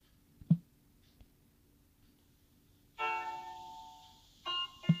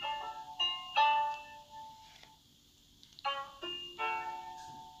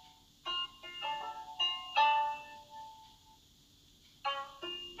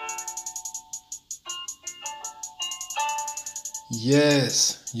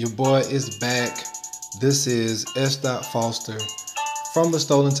Yes, your boy is back. This is S. Foster from the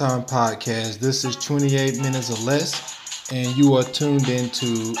Stolen Time Podcast. This is 28 minutes or less, and you are tuned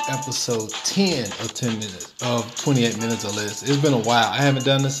into episode 10 of 10 minutes of 28 minutes or less. It's been a while. I haven't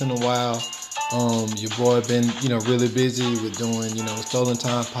done this in a while. Your boy been, really busy with doing, Stolen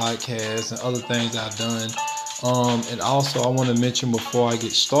Time Podcast and other things I've done. And also I want to mention before I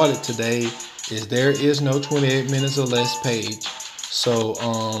get started today is there is no 28 minutes or less page. So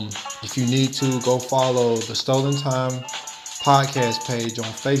if you need to, go follow the Stolen Time podcast page on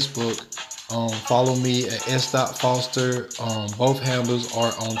Facebook. Follow me at s.foster. Both handles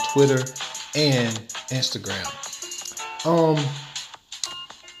are on Twitter and Instagram.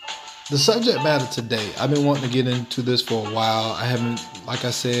 The subject matter today, I've been wanting to get into this for a while. I haven't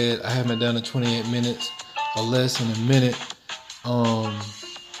done a 28 minutes or less in a minute.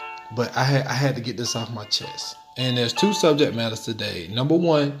 But I had to get this off my chest. And there's two subject matters today. Number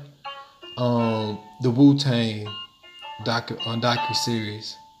one, the Wu-Tang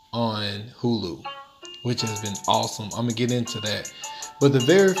docu-series on Hulu, which has been awesome. I'm going to get into that. But the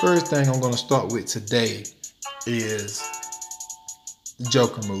very first thing I'm going to start with today is the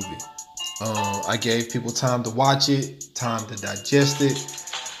Joker movie. I gave people time to watch it, time to digest it.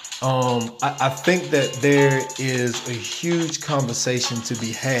 I think that there is a huge conversation to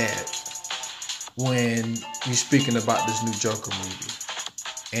be had when you're speaking about this new Joker movie.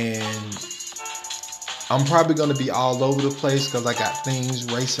 And I'm probably going to be all over the place because I got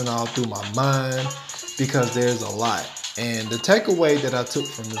things racing all through my mind because there's a lot. And the takeaway that I took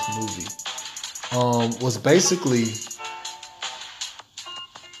from this movie was basically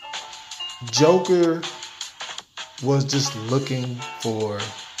Joker was just looking for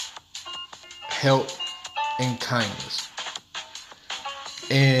help and kindness.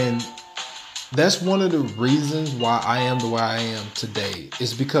 And that's one of the reasons why I am the way I am today.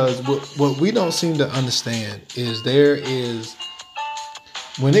 Is because what we don't seem to understand is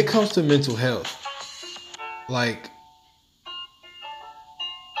when it comes to mental health, like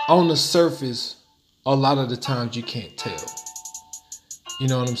on the surface, a lot of the times you can't tell. You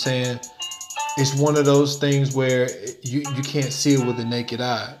know what I'm saying? It's one of those things where you can't see it with the naked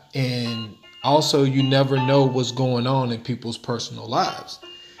eye. And also, you never know what's going on in people's personal lives.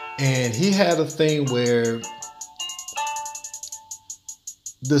 And he had a thing where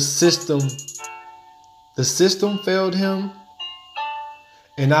the system failed him.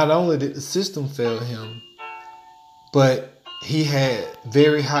 And not only did the system fail him, but he had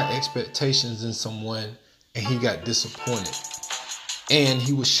very high expectations in someone and he got disappointed. And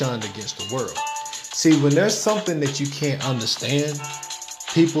he was shunned against the world. See, when there's something that you can't understand,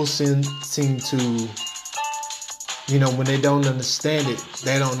 people seem to, when they don't understand it,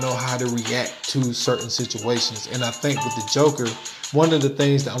 they don't know how to react to certain situations. And I think with the Joker, one of the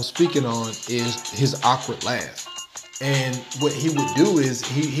things that I'm speaking on is his awkward laugh. And what he would do is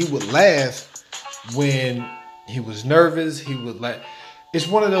he would laugh when he was nervous. He would laugh. It's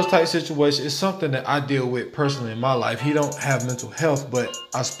one of those type situations. It's something that I deal with personally in my life. He don't have mental health, but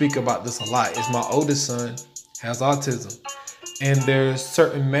I speak about this a lot. It's my oldest son has autism. And there's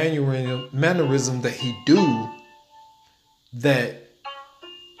certain mannerisms that he do that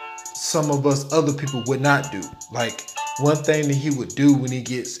some of us other people would not do. Like one thing that he would do when he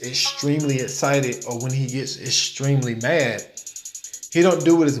gets extremely excited or when he gets extremely mad, he don't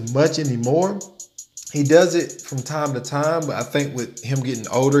do it as much anymore. He does it from time to time, but I think with him getting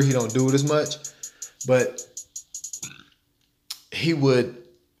older, he don't do it as much. But he would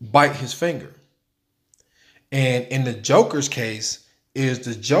bite his finger. And in the Joker's case, is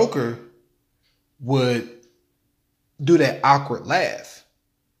the Joker would do that awkward laugh.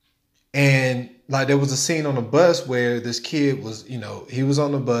 And like there was a scene on the bus where this kid was, he was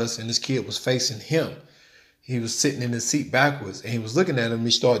on the bus and this kid was facing him. He was sitting in his seat backwards and he was looking at him. He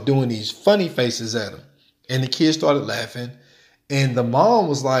started doing these funny faces at him. And the kid started laughing. And the mom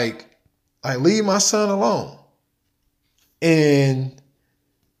was like, leave my son alone. And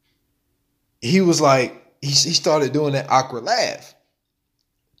he was like, he started doing that awkward laugh.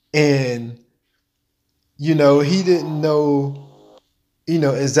 And, he didn't know,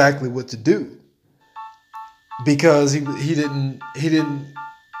 exactly what to do. Because he didn't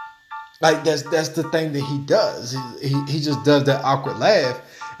like that's the thing that he does. He just does that awkward laugh.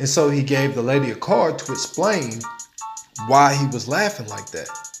 And so he gave the lady a card to explain why he was laughing like that.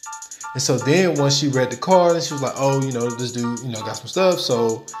 And so then once she read the card, and she was like, oh, this dude, got some stuff.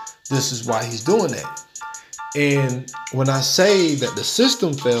 So this is why he's doing that. And when I say that the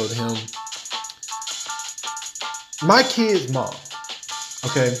system failed him, my kid's mom,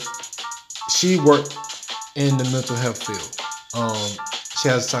 okay, she worked in the mental health field. Um, she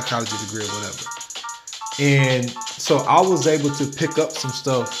has a psychology degree or whatever. And so I was able to pick up some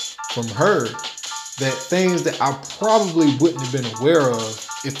stuff from her, that things that I probably wouldn't have been aware of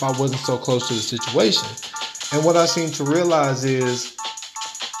if I wasn't so close to the situation. And what I seem to realize is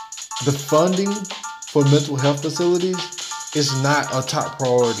the funding for mental health facilities is not a top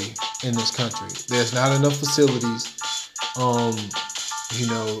priority in this country. There's not enough facilities. You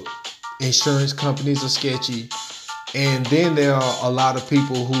know, insurance companies are sketchy. And then there are a lot of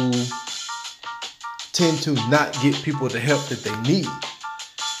people who tend to not get people the help that they need.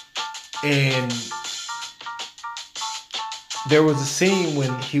 And there was a scene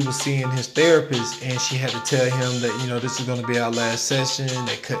when he was seeing his therapist and she had to tell him that, you know, this is going to be our last session,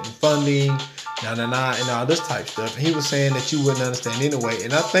 they're cutting funding, and all this type stuff. And he was saying that you wouldn't understand anyway.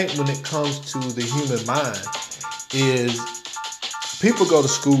 And I think when it comes to the human mind is people go to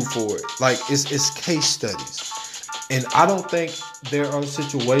school for it. Like it's case studies. And I don't think there are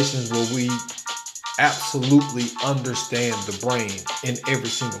situations where we absolutely understand the brain in every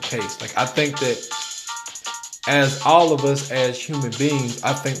single case. Like I think that as all of us as human beings,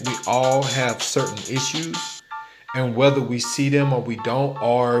 I think we all have certain issues, and whether we see them or we don't,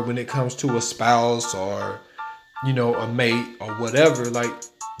 or when it comes to a spouse or, you know, a mate or whatever, like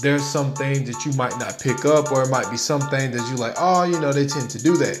there's some things that you might not pick up, or it might be something that you like, oh, you know, they tend to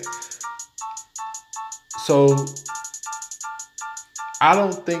do that. So I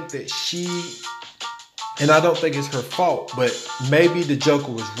don't think that and I don't think it's her fault, but maybe the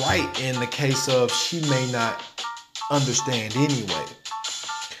Joker was right in the case of she may not understand anyway.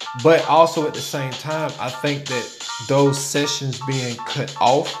 But also at the same time, I think that those sessions being cut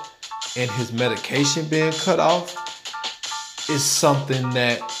off and his medication being cut off is something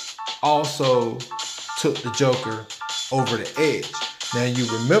that also took the Joker over the edge. Now you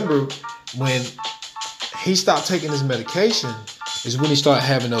remember when he stopped taking his medication is when he started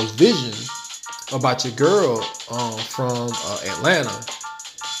having those visions about your girl from Atlanta.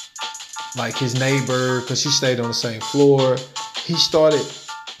 Like his neighbor, because she stayed on the same floor. He started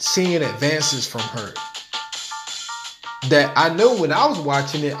seeing advances from her that I know when I was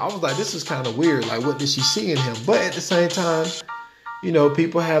watching it, I was like, this is kind of weird. Like, what did she see in him? But at the same time, you know,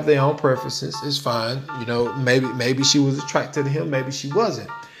 people have their own preferences. It's fine. You know, maybe she was attracted to him. Maybe she wasn't.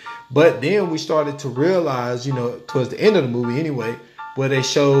 But then we started to realize, you know, towards the end of the movie anyway, where they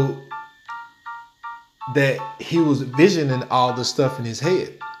showed that he was visioning all the stuff in his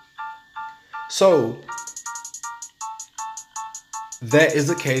head. So that is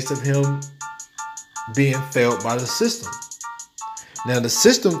a case of him being failed by the system. Now the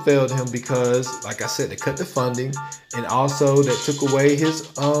system failed him because, like I said, they cut the funding, and also that took away his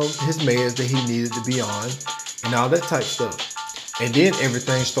meds that he needed to be on, and all that type stuff. And then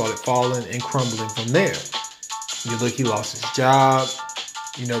everything started falling and crumbling from there. You look, he lost his job,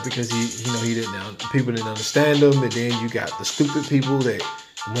 you know, because people didn't understand him, and then you got the stupid people that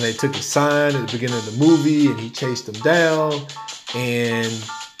when they took his sign at the beginning of the movie and he chased them down and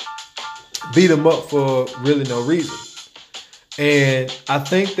beat them up for really no reason. And I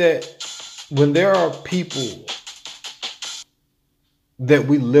think that when there are people that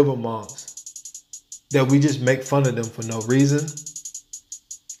we live amongst, that we just make fun of them for no reason,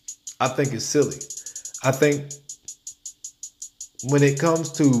 I think it's silly. I think when it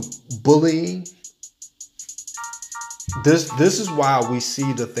comes to bullying, this is why we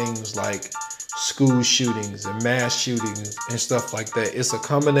see the things like school shootings and mass shootings and stuff like that. It's a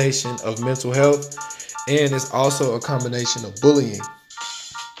combination of mental health, and it's also a combination of bullying,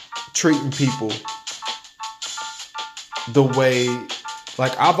 treating people the way,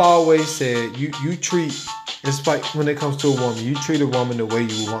 like I've always said, you treat, it's like when it comes to a woman, you treat a woman the way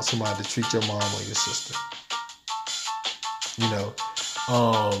you would want somebody to treat your mom or your sister. You know,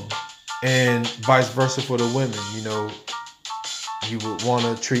 and vice versa for the women. You know, you would want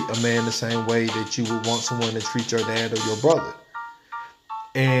to treat a man the same way that you would want someone to treat your dad or your brother.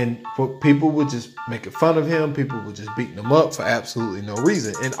 And people would just making fun of him. People were just beating him up for absolutely no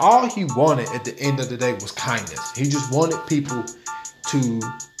reason. And all he wanted at the end of the day was kindness. He just wanted people to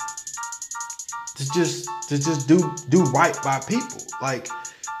just do right by people. Like,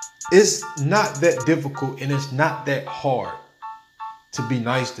 it's not that difficult and it's not that hard to be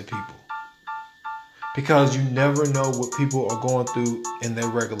nice to people, because you never know what people are going through in their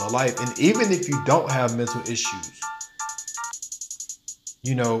regular life. And even if you don't have mental issues,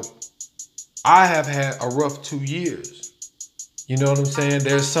 you know, I have had a rough 2 years. You know what I'm saying?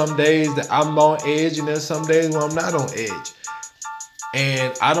 There's some days that I'm on edge and there's some days when I'm not on edge.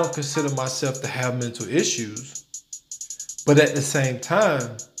 And I don't consider myself to have mental issues. But at the same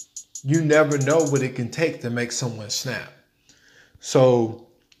time, you never know what it can take to make someone snap. So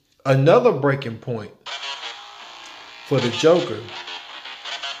another breaking point for the Joker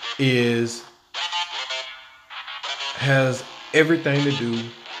has everything to do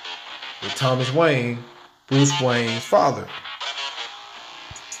with Thomas Wayne, Bruce Wayne's father,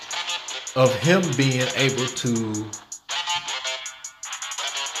 of him being able to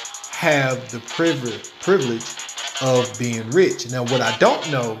have the privilege of being rich. Now, what I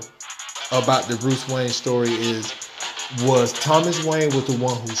don't know about the Bruce Wayne story is, was Thomas Wayne was the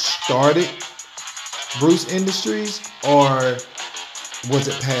one who started Bruce Industries, or was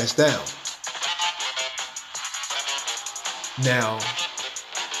it passed down? Now,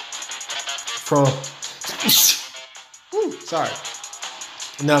 sorry.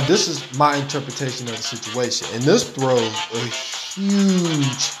 Now, this is my interpretation of the situation, and this throws a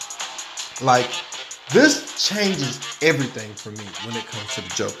huge, this changes everything for me when it comes to the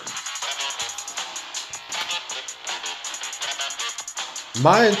Joker.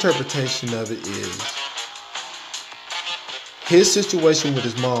 My interpretation of it is, his situation with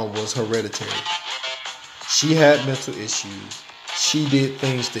his mom was hereditary. She had mental issues. She did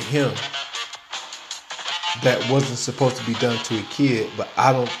things to him that wasn't supposed to be done to a kid, but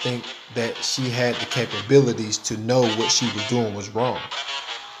I don't think that she had the capabilities to know what she was doing was wrong.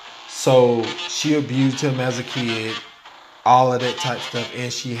 So she abused him as a kid, all of that type stuff,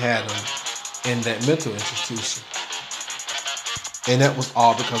 and she had him in that mental institution. And that was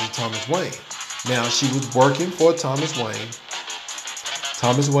all because of Thomas Wayne. Now, she was working for Thomas Wayne.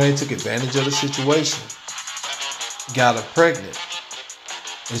 Thomas Wayne took advantage of the situation, got her pregnant.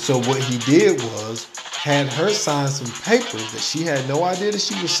 And so what he did was had her sign some papers that she had no idea that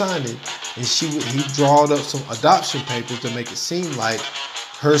she was signing, and he drawed up some adoption papers to make it seem like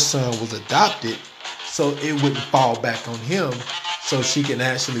her son was adopted, so it wouldn't fall back on him, so she can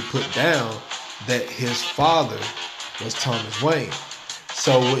actually put down that his father was Thomas Wayne.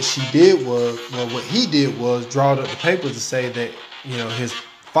 So what he did was draw up the papers to say that, his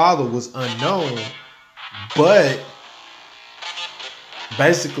father was unknown, but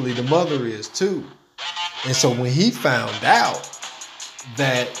basically the mother is too. And so when he found out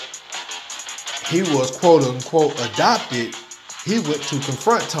that he was quote unquote adopted, he went to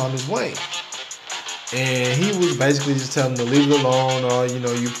confront Thomas Wayne. And he was basically just telling him to leave it alone, or,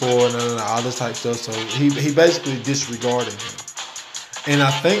 you poor, and all this type of stuff. So he basically disregarded him. And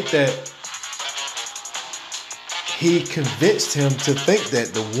I think that he convinced him to think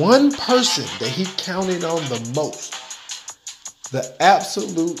that the one person that he counted on the most, the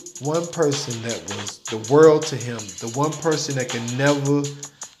absolute one person that was the world to him, the one person that could never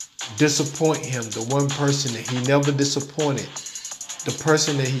disappoint him, the one person that he never disappointed, the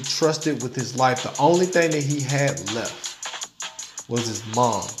person that he trusted with his life, the only thing that he had left was his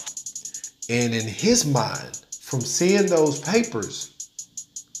mom. And in his mind, from seeing those papers,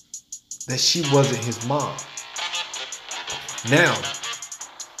 that she wasn't his mom. Now,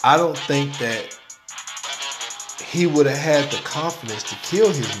 I don't think that he would have had the confidence to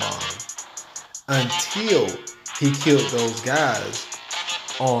kill his mom until he killed those guys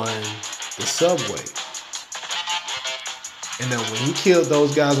on the subway. And then when he killed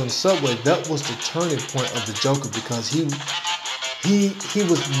those guys on the subway, that was the turning point of the Joker, because he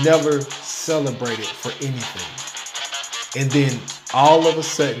was never celebrated for anything. And then all of a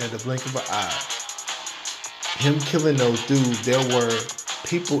sudden, at the blink of an eye, him killing those dudes, there were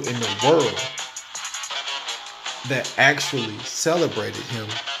people in the world that actually celebrated him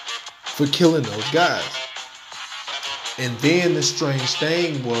for killing those guys. And then the strange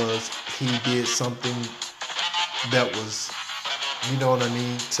thing was, he did something that was,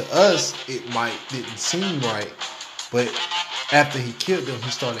 to us, it didn't seem right. But after he killed them, he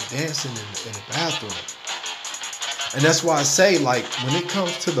started dancing in the bathroom. And that's why I say, when it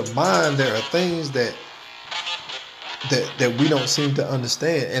comes to the mind, there are things that we don't seem to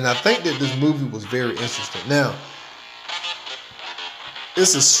understand. And I think that this movie was very interesting. Now,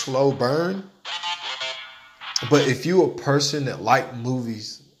 it's a slow burn, but if you're a person that like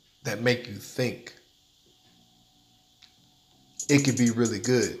movies that make you think, it could be really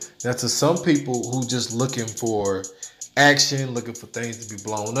good. Now, to some people who just looking for action, looking for things to be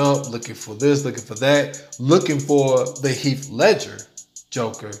blown up, looking for this, looking for that, looking for the Heath Ledger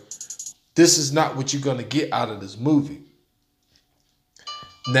Joker, this is not what you're going to get out of this movie.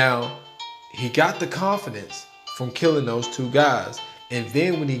 Now, he got the confidence from killing those two guys. And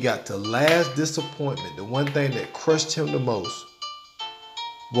then when he got to last disappointment, the one thing that crushed him the most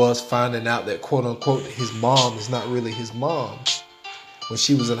was finding out that, quote unquote, his mom is not really his mom. When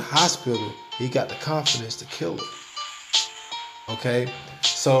she was in the hospital, he got the confidence to kill her. Okay?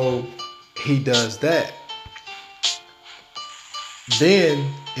 So he does that.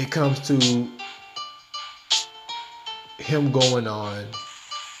 Then it comes to him going on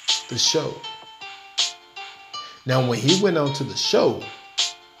the show. Now, when he went on to the show,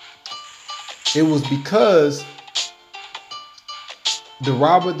 it was because the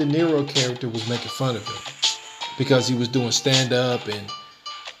Robert De Niro character was making fun of him because he was doing stand-up and,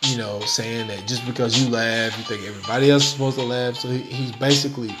 you know, saying that just because you laugh, you think everybody else is supposed to laugh. So he's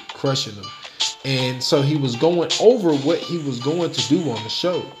basically crushing them. And so he was going over what he was going to do on the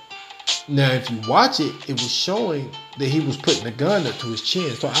show. Now, if you watch it, it was showing that he was putting a gun up to his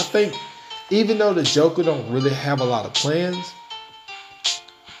chin. So I think even though the Joker don't really have a lot of plans,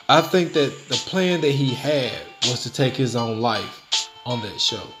 I think that the plan that he had was to take his own life on that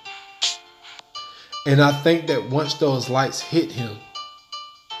show. And I think that once those lights hit him,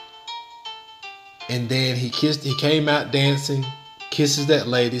 and then he came out dancing, kisses that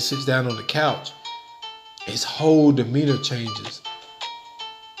lady, sits down on the couch, his whole demeanor changes.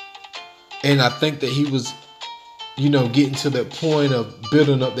 And I think that he was, you know, getting to that point of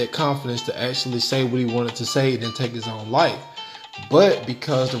building up that confidence to actually say what he wanted to say and then take his own life. But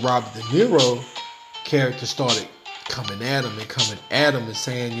because the Robert De Niro character started coming at him and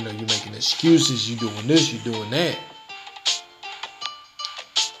saying, you know, you're making excuses, you're doing this, you're doing that.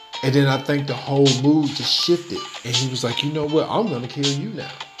 And then I think the whole mood just shifted. And he was like, you know what, I'm going to kill you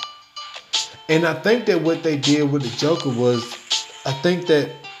now. And I think that what they did with the Joker was, I think that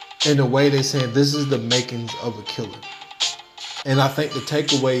in a way they're saying this is the makings of a killer. And I think the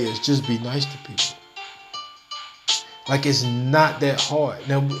takeaway is just be nice to people. Like, it's not that hard.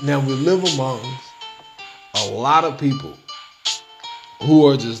 Now we live among a lot of people who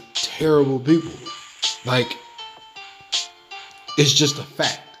are just terrible people. Like, it's just a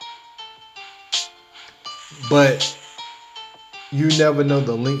fact. But you never know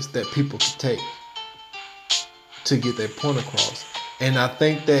the lengths that people can take to get their point across. And I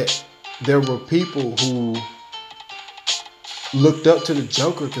think that there were people who looked up to the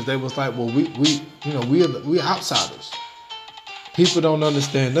Joker because they was like, well, we're outsiders. People don't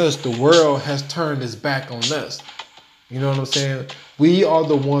understand us. The world has turned its back on us. You know what I'm saying? We are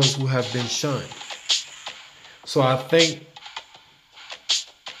the ones who have been shunned. So I think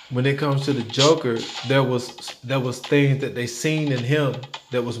when it comes to the Joker, there was things that they seen in him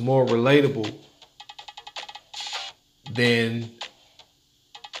that was more relatable than,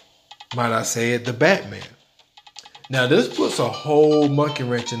 might I say it, the Batman. Now this puts a whole monkey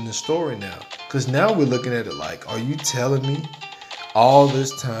wrench in the story now, because now we're looking at it like, are you telling me all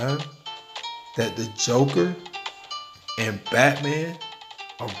this time that the Joker and Batman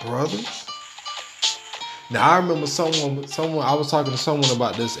are brothers? Now I remember someone I was talking to someone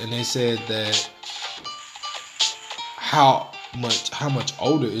about this, and they said that how much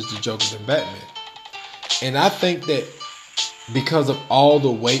older is the Joker than Batman? And I think that because of all the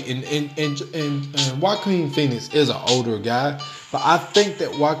weight, and Joaquin Phoenix is an older guy, but I think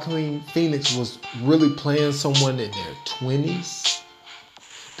that Joaquin Phoenix was really playing someone in their 20s,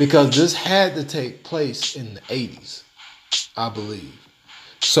 because this had to take place in the 80s, I believe.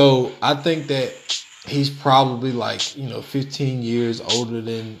 So I think that he's probably like, 15 years older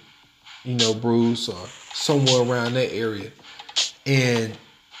than, Bruce, or somewhere around that area. And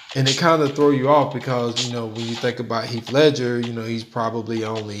it kind of throw you off because, when you think about Heath Ledger, he's probably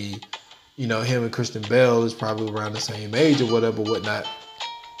only, him and Christian Bale is probably around the same age or whatever, whatnot.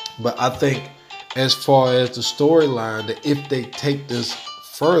 But I think as far as the storyline, that if they take this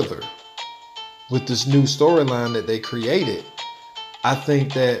further with this new storyline that they created, I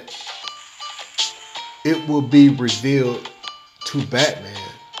think that it will be revealed to Batman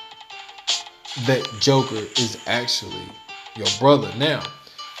that Joker is actually your brother. Now,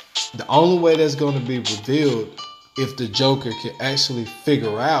 the only way that's going to be revealed if the Joker can actually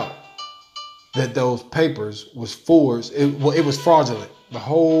figure out that those papers was forged. It was fraudulent. The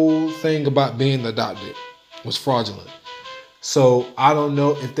whole thing about being adopted was fraudulent. So I don't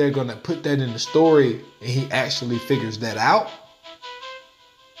know if they're going to put that in the story and he actually figures that out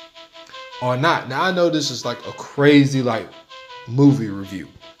or not. Now I know this is like a crazy movie review,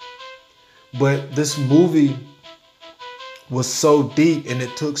 but this movie was so deep and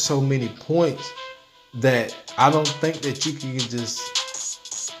it took so many points that I don't think that you can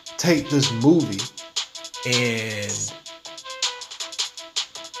just take this movie and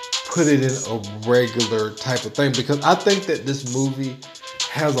put it in a regular type of thing, because I think that this movie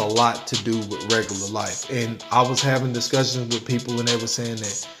has a lot to do with regular life. And I was having discussions with people and they were saying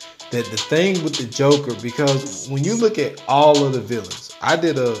that the thing with the Joker, because when you look at all of the villains, I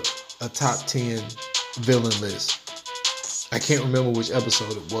did a top 10 villain list. I can't remember which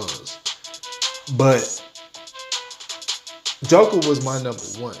episode it was, but Joker was my number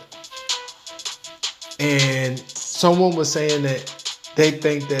one. And someone was saying that they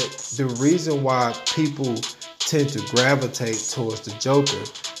think that the reason why people tend to gravitate towards the Joker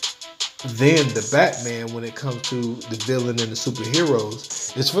than the Batman when it comes to the villain and the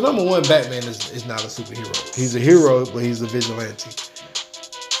superheroes is, for number one, Batman is not a superhero. He's a hero, but he's a vigilante.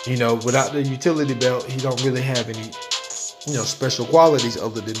 You know, without the utility belt, he don't really have any, you know, special qualities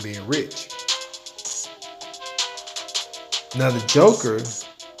other than being rich. Now the Joker,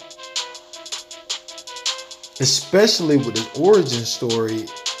 especially with his origin story,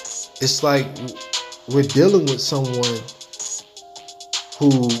 it's like we're dealing with someone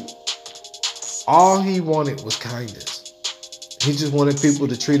who all he wanted was kindness. He just wanted people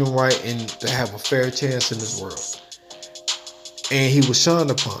to treat him right and to have a fair chance in this world. And he was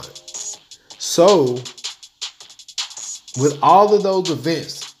shunned upon. So, with all of those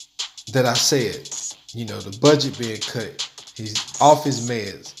events that I said, you know, the budget being cut, he's off his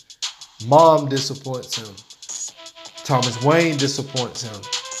meds, mom disappoints him, Thomas Wayne disappoints him,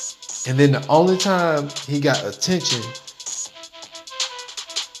 and then the only time he got attention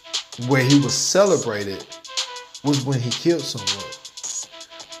where he was celebrated was when he killed someone.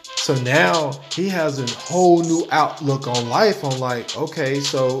 So now he has a whole new outlook on life. On like, okay,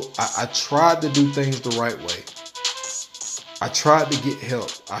 so I tried to do things the right way. I tried to get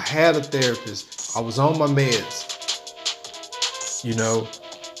help. I had a therapist. I was on my meds. You know,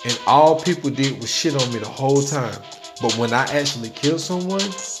 and all people did was shit on me the whole time. But when I actually kill someone,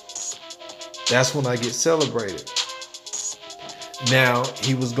 that's when I get celebrated. Now,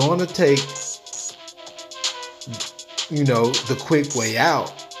 he was going to take, you know, the quick way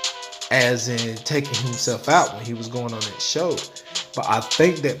out, as in taking himself out when he was going on that show. But I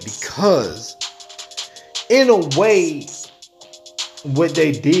think that because, in a way, what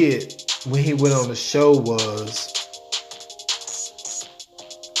they did when he went on the show was,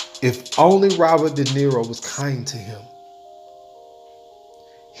 if only Robert De Niro was kind to him,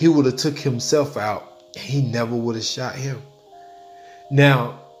 he would have took himself out and he never would have shot him.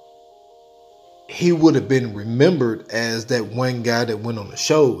 Now, he would have been remembered as that one guy that went on the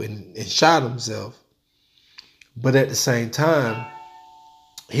show and shot himself. But at the same time,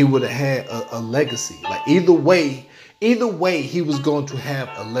 he would have had a legacy. Like either way, he was going to have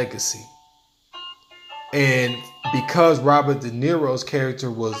a legacy. And because Robert De Niro's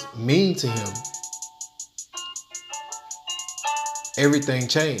character was mean to him, everything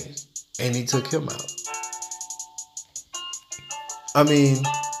changed and he took him out. I mean,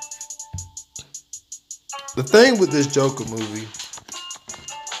 the thing with this Joker movie,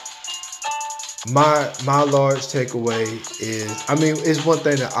 my large takeaway is, I mean, it's one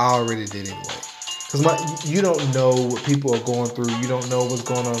thing that I already did anyway. Because you don't know what people are going through. You don't know what's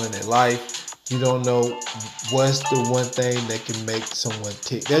going on in their life. You don't know what's the one thing that can make someone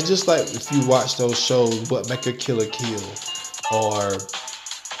tick. That's just like if you watch those shows, What Make a Killer Kill, or,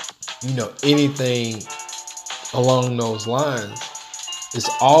 you know, anything along those lines. It's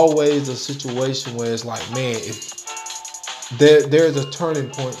always a situation where it's like, man, if there's a turning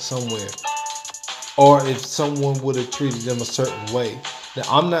point somewhere, or if someone would have treated them a certain way. Now,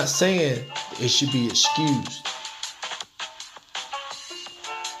 I'm not saying it should be excused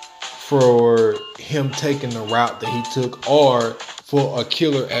for him taking the route that he took, or for a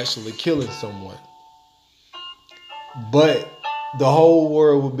killer actually killing someone. But the whole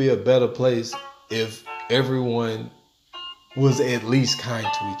world would be a better place if everyone was at least kind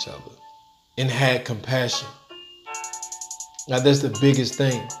to each other and had compassion. Now, that's the biggest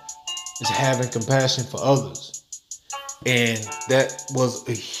thing, is having compassion for others. And that was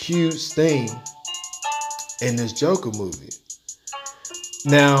a huge thing in this Joker movie.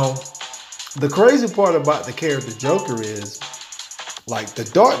 Now, the crazy part about the character Joker is, like, The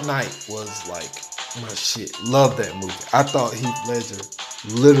Dark Knight was like my shit. Love that movie. I thought Heath Ledger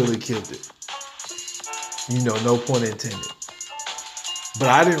literally killed it. You know, no pun intended. But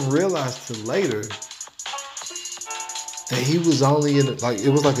I didn't realize till later that he was only in it, like, it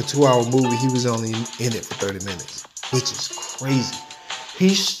was like a 2-hour movie. He was only in it for 30 minutes, which is crazy.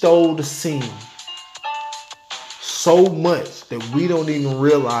 He stole the scene so much that we don't even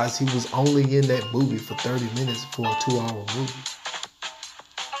realize he was only in that movie for 30 minutes for a 2-hour movie.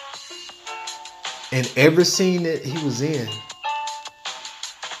 And every scene that he was in,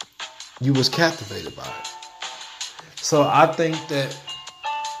 you was captivated by it. So I think that,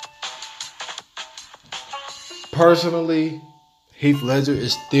 personally, Heath Ledger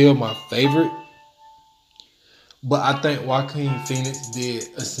is still my favorite. But I think Joaquin Phoenix did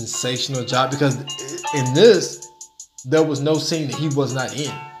a sensational job, because in this, there was no scene that he was not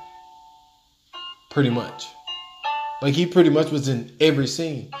in. Pretty much. Like, he pretty much was in every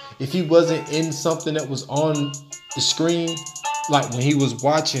scene. If he wasn't in something that was on the screen, like when he was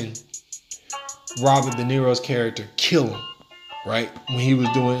watching Robert De Niro's character kill him, right? When he was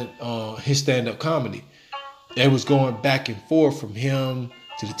doing his stand-up comedy, it was going back and forth from him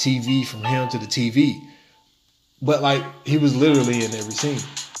to the TV, from him to the TV. But like, he was literally in every scene.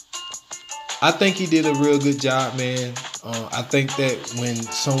 I think he did a real good job, man. I think that when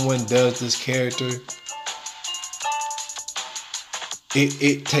someone does this character,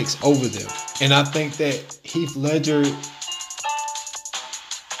 it takes over them. And I think that Heath Ledger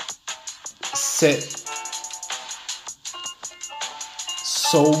set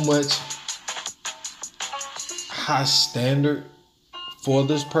so much high standard for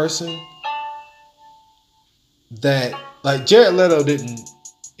this person that, like, Jared Leto didn't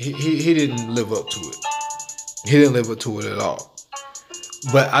live up to it. He didn't live up to it at all.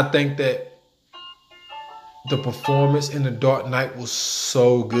 But I think that the performance in The Dark Knight was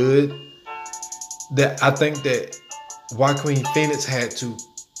so good that I think that Joaquin Phoenix had to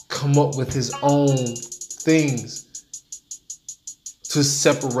come up with his own things to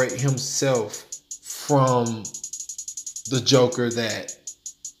separate himself from the Joker that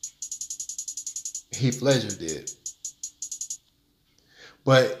Heath Ledger did.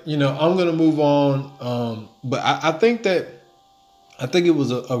 But, you know, I'm going to move on. But I think it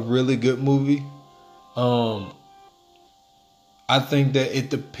was a really good movie. I think that it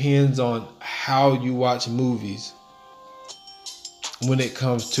depends on how you watch movies when it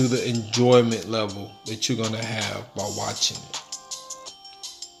comes to the enjoyment level that you're going to have while watching it.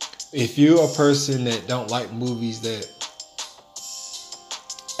 If you're a person that don't like movies that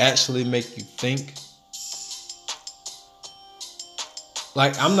actually make you think,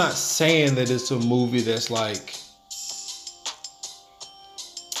 like, I'm not saying that it's a movie that's like,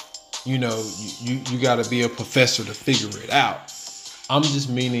 you know, you got to be a professor to figure it out. I'm just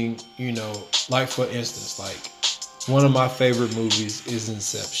meaning, you know, like, for instance, like, one of my favorite movies is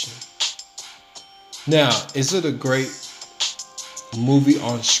Inception. Now, is it a great movie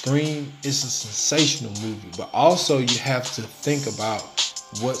on screen? It's a sensational movie, but also you have to think about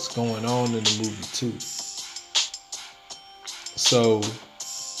what's going on in the movie too. So,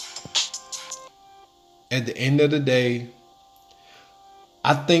 at the end of the day,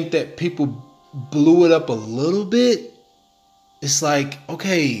 I think that people blew it up a little bit. It's like,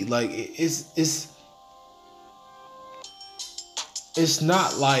 okay, like, it's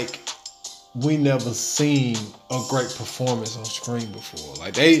not like we never seen a great performance on screen before.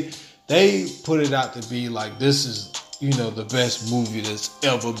 Like, they put it out to be like, this is, you know, the best movie that's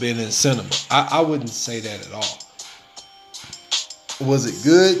ever been in cinema. I wouldn't say that at all. Was it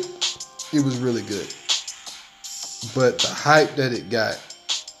good? It was really good. But the hype that it got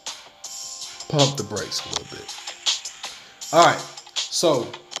pumped the brakes a little bit. All right,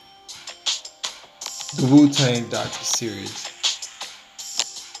 so the Wu-Tang docuseries.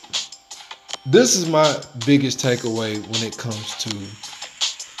 This is my biggest takeaway when it comes to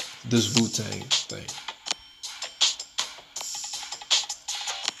this Wu-Tang thing.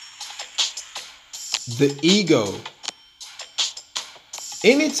 The ego.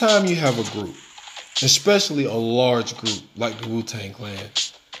 Anytime you have a group, especially a large group like the Wu-Tang Clan,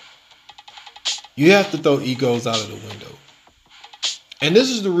 you have to throw egos out of the window. And this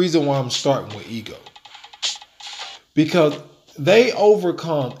is the reason why I'm starting with ego. Because they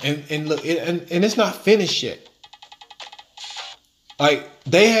overcome, and look, and it's not finished yet. Like,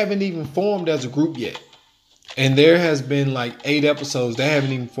 they haven't even formed as a group yet. And there has been like 8 episodes. They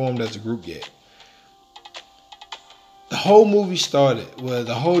haven't even formed as a group yet. The whole movie started, well,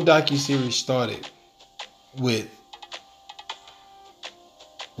 the whole docuseries started with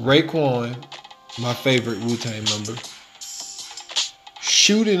Raekwon, my favorite Wu-Tang member,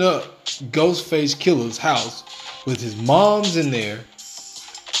 shooting up Ghostface Killer's house with his mom's in there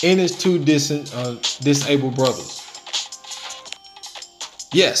and his 2 disabled brothers.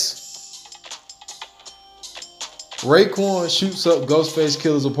 Yes. Raekwon shoots up Ghostface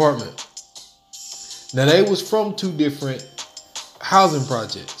Killer's apartment. Now, they was from 2 different housing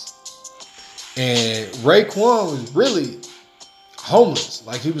projects. And Raekwon was really homeless.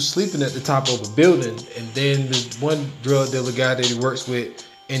 Like, he was sleeping at the top of a building. And then the one drug dealer guy that he works with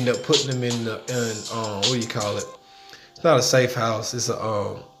ended up putting him in what do you call it? It's not a safe house. It's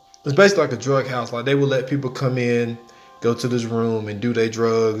it's basically like a drug house. Like, they would let people come in, go to this room and do their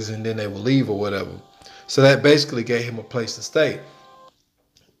drugs, and then they would leave or whatever. So that basically gave him a place to stay.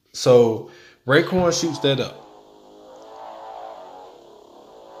 So Raekwon shoots that up.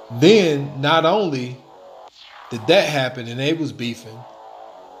 Then, not only did that happen and they was beefing,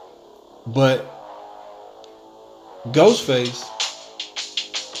 but Ghostface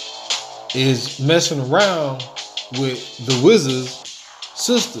is messing around with the Wizard's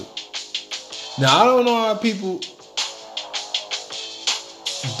sister. Now, I don't know how people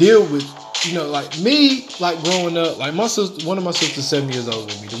deal with, like me, like growing up, like my sister, one of my sisters 7 years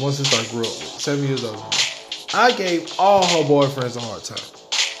older than me, the one sister I grew up with, 7 years older than me. I gave all her boyfriends a hard time.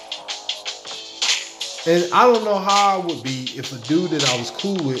 And I don't know how I would be if a dude that I was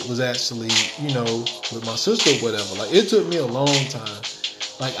cool with was actually, with my sister or whatever. Like, it took me a long time.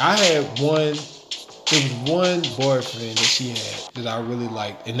 Like, there was one boyfriend that she had that I really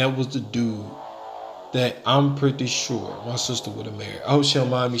liked, and that was the dude that I'm pretty sure my sister would have married. I hope she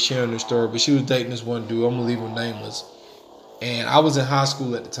don't mind me sharing this story, but she was dating this one dude. I'm going to leave him nameless. And I was in high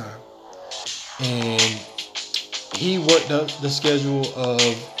school at the time. And he worked up the schedule of,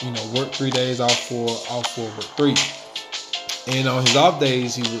 work 3 days, off four, work 3. And on his off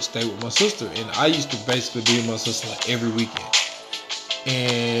days, he would stay with my sister. And I used to basically be with my sister like every weekend.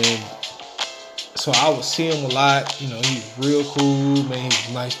 And so I would see him a lot. He was real cool, man. He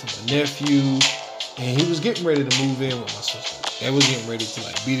was nice to my nephew. And he was getting ready to move in with my sister. They was getting ready to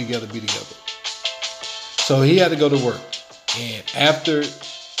like be together. So he had to go to work. And after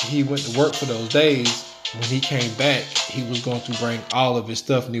he went to work for those days, when he came back, he was going to bring all of his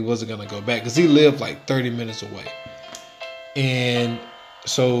stuff and he wasn't going to go back because he lived like 30 minutes away. And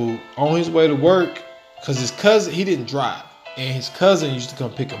so on his way to work, because his cousin, he didn't drive, and his cousin used to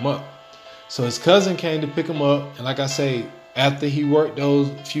come pick him up. So his cousin came to pick him up, and like I say, after he worked those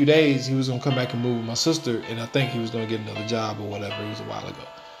few days, he was going to come back and move with my sister, and I think he was going to get another job or whatever. It was a while ago.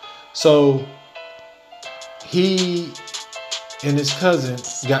 So he and his cousin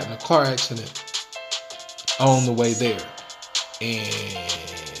got in a car accident on the way there, and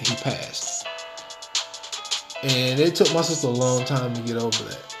he passed. And it took my sister a long time to get over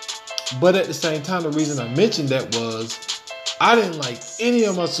that. But at the same time, the reason I mentioned that was I didn't like any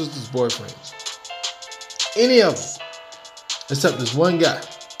of my sister's boyfriends. Any of them. Except this one guy.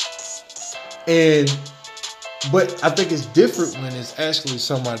 But I think it's different when it's actually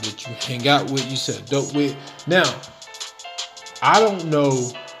somebody that you hang out with, you set dope with. Now, I don't know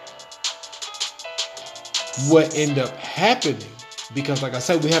what ended up happening because, like I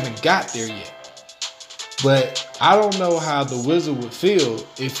said, we haven't got there yet. But I don't know how the Wizard would feel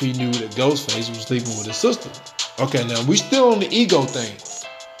if he knew that Ghostface was sleeping with his sister. Okay, now we still on the ego thing.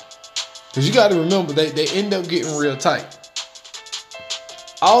 Because you got to remember, they end up getting real tight.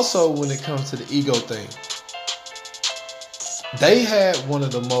 Also, when it comes to the ego thing, they had one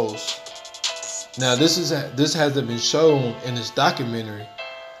of the most. Now, this hasn't been shown in this documentary,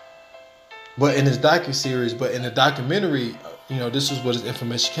 but in this docuseries. But in the documentary, this is where this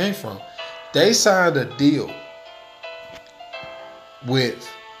information came from. They signed a deal with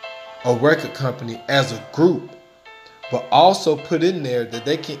a record company as a group, but also put in there that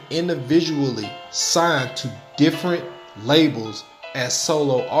they can individually sign to different labels as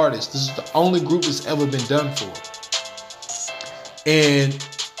solo artists. This is the only group it's ever been done for. And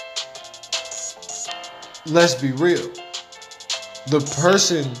let's be real. The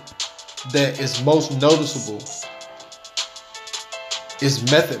person that is most noticeable is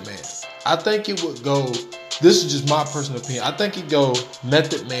Method Man. I think it would go, this is just my personal opinion, I think it go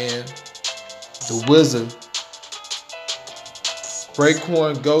Method Man, The Wizard,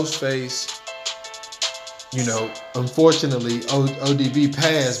 Raekwon, Ghostface. Unfortunately, ODB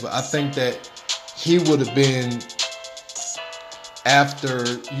passed, but I think that he would have been after,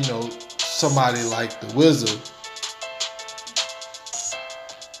 somebody like The Wizard.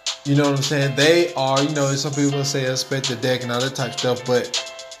 You know what I'm saying? They are, some people say expect the deck and all that type of stuff, but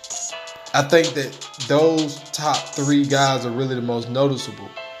I think that those top 3 guys are really the most noticeable.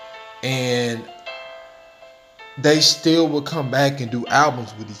 And they still will come back and do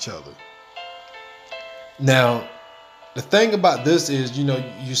albums with each other. Now, the thing about this is,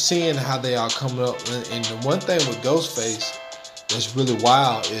 you're seeing how they are coming up. And the one thing with Ghostface that's really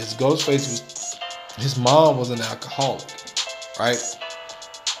wild is his mom was an alcoholic, right?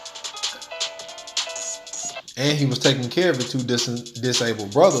 And he was taking care of his 2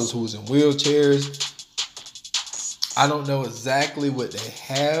 disabled brothers who was in wheelchairs. I don't know exactly what they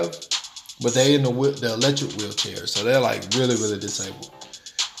have, but they in the electric wheelchair, so they're like really, really disabled.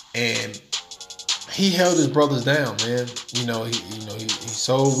 And he held his brothers down, man. He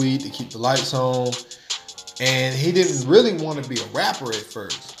sold weed to keep the lights on, and he didn't really want to be a rapper at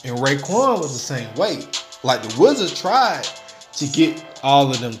first. And Raekwon was the same way. Like, the Wizard tried to get all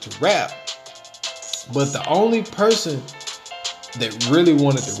of them to rap, but the only person that really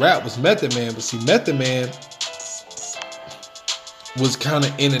wanted to rap was Method Man. But see, Method Man was kind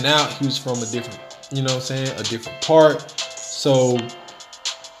of in and out. He was from a different you know what I'm saying, a different part. So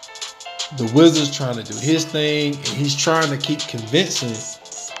the Wizard's trying to do his thing, and he's trying to keep convincing,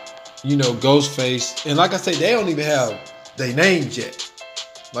 you know, Ghostface. And like I say, they don't even have their names yet.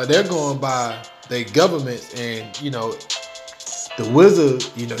 Like, they're going by their governments, and, you know, the Wizard,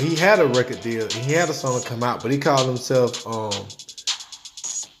 you know, he had a record deal, and he had a song come out, but he called himself, what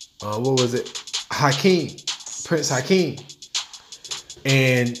was it? Hakeem, Prince Hakeem.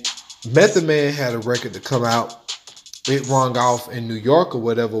 And Method Man had a record to come out. It rung off in New York or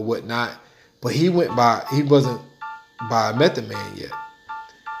whatever, whatnot. But he wasn't by Method Man yet.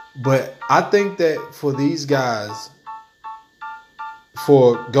 But I think that for these guys,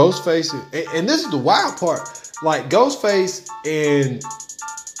 for Ghostface, and this is the wild part, like Ghostface and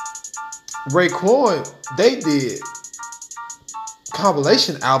Raekwon, they did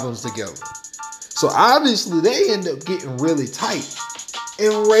compilation albums together. So obviously they end up getting really tight.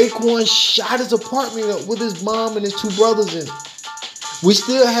 And Raekwon shot his apartment up with his mom and his two brothers in it. We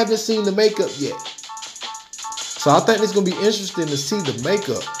still haven't seen the makeup yet. So I think it's going to be interesting to see the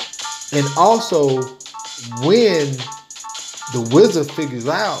makeup. And also, when the Wizard figures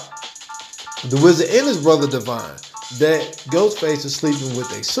out, the Wizard and his brother Divine, that Ghostface is sleeping with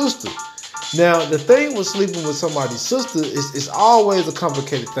their sister. Now, the thing with sleeping with somebody's sister is it's always a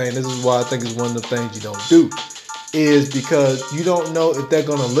complicated thing. This is why I think it's one of the things you don't do. Is because you don't know if they're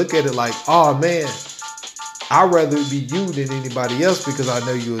going to look at it like, oh man, I'd rather it be you than anybody else because I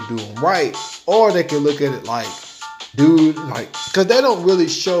know you'll do them right. Or they can look at it like, dude, like, because they don't really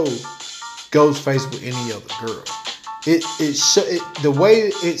show Ghostface with any other girl. The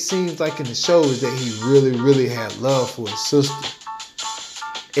way it seems like in the show is that he really, really had love for his sister.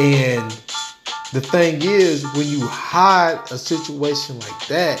 And the thing is, when you hide a situation like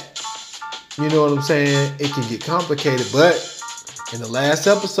that, you know what I'm saying, it can get complicated. But in the last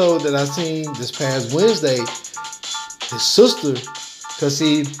episode that I seen this past Wednesday, his sister, because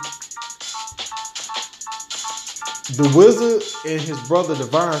see, the Wizard and his brother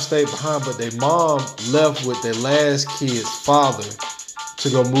Divine stayed behind, but their mom left with their last kid's father to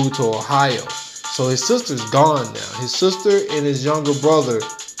go move to Ohio. So his sister's gone now. His sister and his younger brother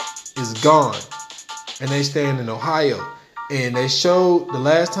is gone, and they staying in Ohio. And they showed, the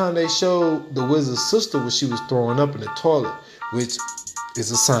last time they showed the Wizard's sister was she was throwing up in the toilet, which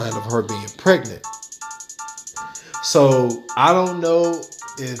is a sign of her being pregnant. So I don't know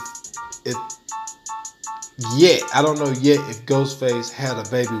if Ghostface had a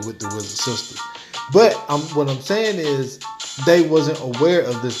baby with the Wizard's sister. But what I'm saying is they wasn't aware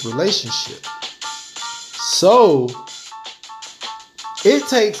of this relationship. So it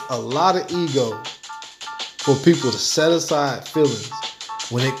takes a lot of ego for people to set aside feelings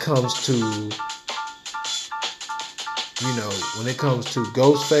when it comes to,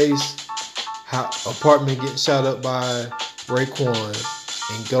 Ghostface, how apartment getting shot up by Raekwon,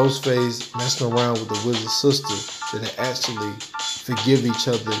 and Ghostface messing around with the Wizard's sister, that they actually forgive each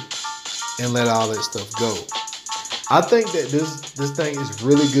other and let all that stuff go. I think that this thing is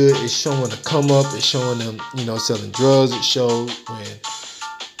really good. It's showing the come up. It's showing them, selling drugs. It showed when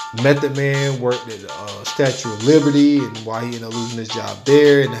Method Man worked at Statue of Liberty and why he ended up losing his job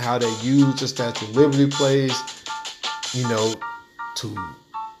there, and how they used the Statue of Liberty place,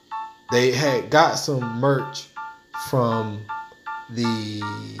 they had got some merch from the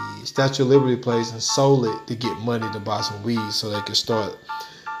Statue of Liberty place and sold it to get money to buy some weed so they could start,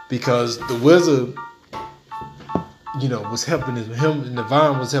 because the Wizard, was helping him and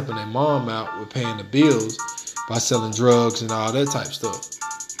Divine was helping their mom out with paying the bills by selling drugs and all that type of stuff.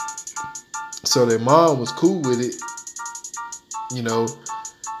 So their mom was cool with it,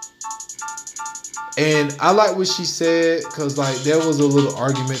 And I like what she said, because there was a little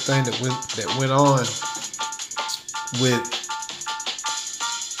argument thing that went on with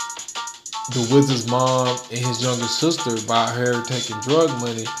the Wizard's mom and his younger sister about her taking drug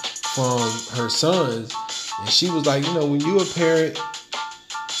money from her sons. And she was like, when you a parent,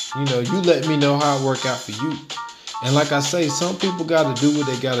 you let me know how it work out for you. And like I say, some people got to do what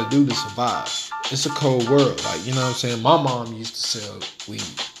they got to do to survive. It's a cold world. My mom used to sell weed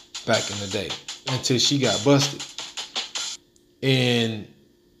back in the day until she got busted. And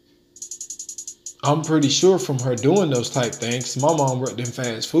I'm pretty sure from her doing those type things, my mom worked in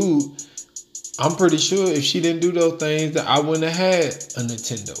fast food, I'm pretty sure if she didn't do those things, that I wouldn't have had a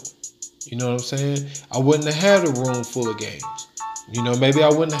Nintendo. You know what I'm saying? I wouldn't have had a room full of games. Maybe I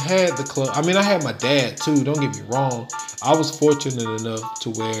wouldn't have had the club. I mean, I had my dad too, don't get me wrong. I was fortunate enough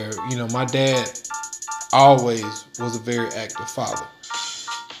to where, my dad always was a very active father.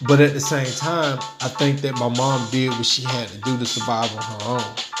 But at the same time, I think that my mom did what she had to do to survive on her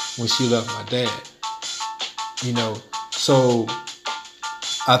own when she left my dad. You know, so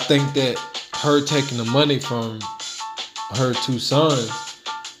I think that her taking the money from her two sons,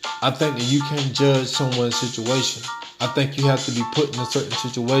 I think that you can't judge someone's situation. I think you have to be put in a certain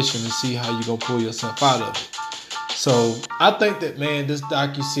situation and see how you're going to pull yourself out of it. So I think that, man, this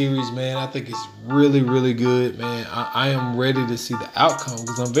docuseries, man, I think it's really, really good, man. I am ready to see the outcome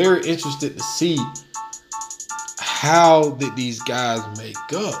because I'm very interested to see how did these guys make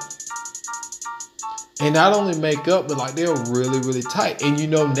up. And not only make up, but like they're really, really tight. And you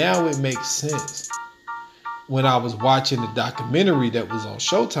know, now it makes sense. When I was watching the documentary that was on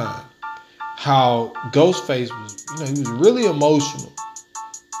Showtime, how Ghostface was, you know, he was really emotional.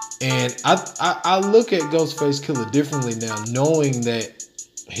 And I look at Ghostface Killer differently now, knowing that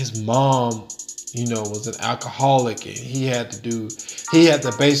his mom, you know, was an alcoholic and he had to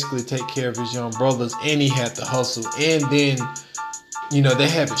basically take care of his young brothers, and he had to hustle. And then, you know, they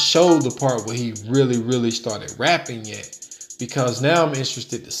haven't showed the part where he really, really started rapping yet. Because now I'm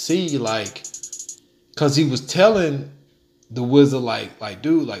interested to see, like, because he was telling the wizard, like,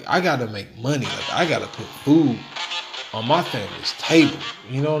 dude, like, I got to make money. Like, I got to put food on my family's table.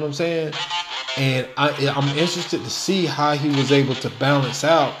 You know what I'm saying? And I'm interested to see how he was able to balance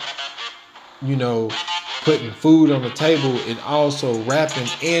out, you know, putting food on the table and also rapping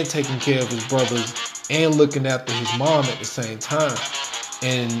and taking care of his brothers and looking after his mom at the same time.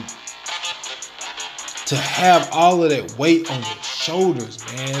 And to have all of that weight on your shoulders,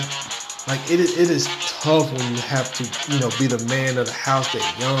 man, like it is tough when you have to, you know, be the man of the house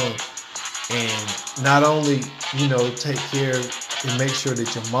that young and not only, you know, take care and make sure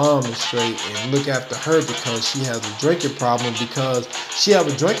that your mom is straight and look after her because she has a drinking problem because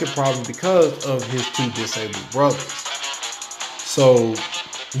of his two disabled brothers. So,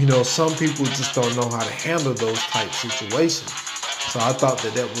 you know, some people just don't know how to handle those type situations. So I thought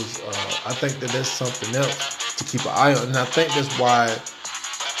that was, I think that that's something else to keep an eye on. And I think that's why,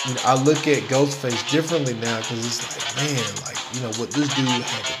 you know, I look at Ghostface differently now because it's like, man, like, you know, what this dude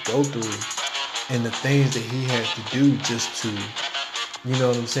had to go through and the things that he had to do just to, you know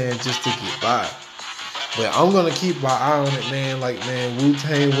what I'm saying, just to get by. But I'm going to keep my eye on it, man. Like, man,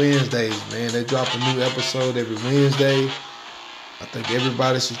 Wu-Tang Wednesdays, man. They drop a new episode every Wednesday. I think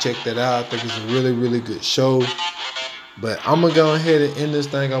everybody should check that out. I think it's a really, really good show. But I'm going to go ahead and end this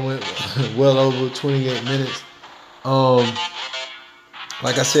thing. I went well over 28 minutes.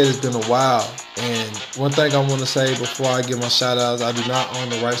 Like I said, it's been a while. And one thing I want to say before I give my shout outs, I do not own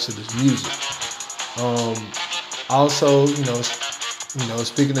the rights to this music. Also, you know,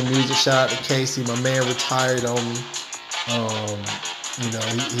 speaking of music, shout out to Casey. My man retired on me. You know,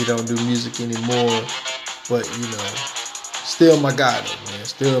 he don't do music anymore. But, you know, still my guy though, man.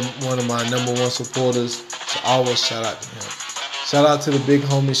 Still one of my number one supporters. So always shout out to him. Shout out to the big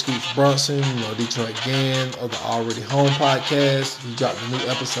homie Scoots Brunson, you know, Detroit Gang of the Already Home podcast. He dropped a new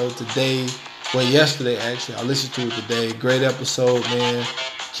episode today. Well, yesterday actually. I listened to it today. Great episode, man.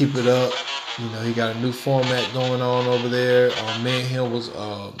 Keep it up. You know, he got a new format going on over there. Me and him was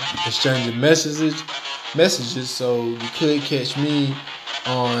exchanging messages. So you could catch me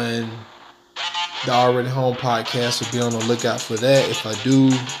on the Already Home podcast. So be on the lookout for that. If I do,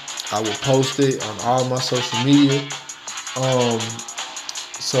 I will post it on all my social media.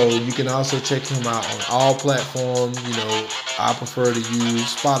 So you can also check him out on all platforms. You know, I prefer to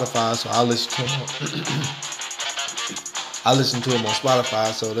use Spotify, so I listen to him on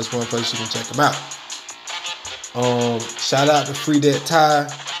Spotify, so that's one place you can check him out. Shout out to Free That Tie.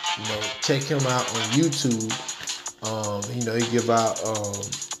 You know, check him out on YouTube. You know, he give out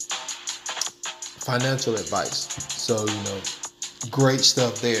financial advice. So, you know, great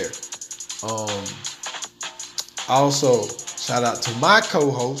stuff there. Also, shout out to my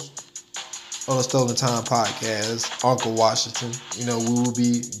co-host on the Stolen Time podcast, Uncle Washington. You know, we will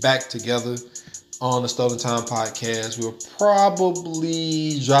be back together on the Stolen Time podcast. We'll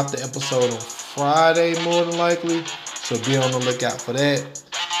probably drop the episode on Friday, more than likely. So be on the lookout for that.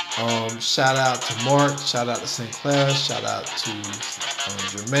 Shout out to Mark. Shout out to St. Clair. Shout out to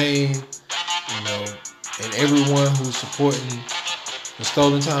Jermaine. You know, and everyone who's supporting the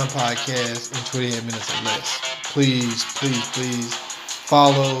Stolen Time podcast in 28 minutes or less. Please, please, please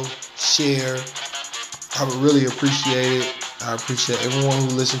follow, share. I would really appreciate it. I appreciate everyone who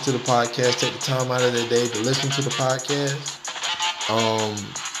listens to the podcast. Take the time out of their day to listen to the podcast.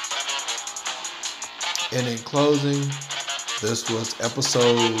 And in closing, this was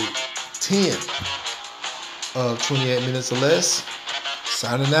episode 10 of 28 Minutes or Less.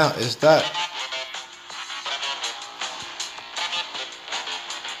 Signing out. It's that.